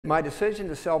My decision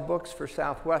to sell books for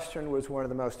Southwestern was one of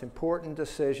the most important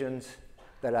decisions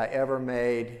that I ever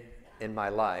made in my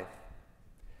life.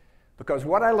 Because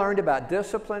what I learned about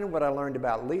discipline, what I learned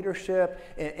about leadership,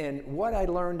 and what I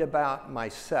learned about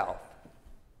myself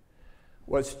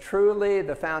was truly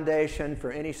the foundation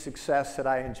for any success that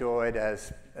I enjoyed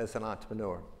as an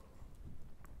entrepreneur.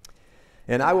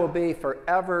 And I will be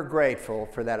forever grateful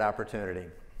for that opportunity.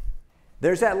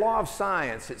 There's that law of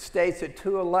science. It states at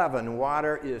 211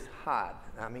 water is hot.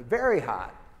 I mean, very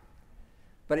hot.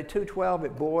 But at 212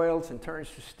 it boils and turns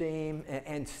to steam,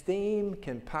 and steam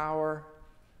can power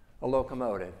a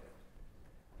locomotive.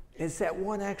 It's that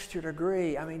one extra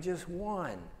degree, I mean just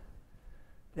one,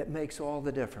 that makes all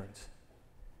the difference.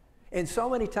 And so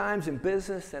many times in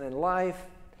business and in life,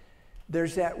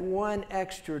 there's that one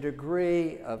extra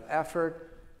degree of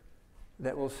effort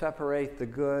that will separate the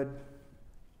good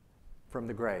from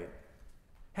the great.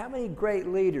 How many great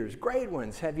leaders, great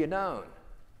ones, have you known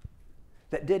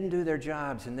that didn't do their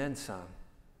jobs and then some?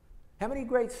 How many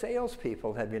great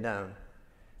salespeople have you known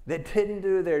that didn't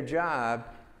do their job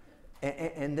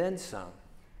and then some?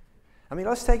 I mean,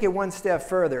 let's take it one step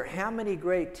further. How many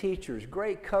great teachers,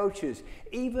 great coaches,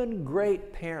 even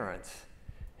great parents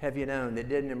have you known that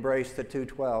didn't embrace the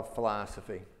 212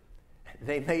 philosophy?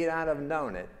 They may not have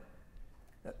known it,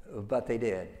 but they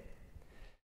did.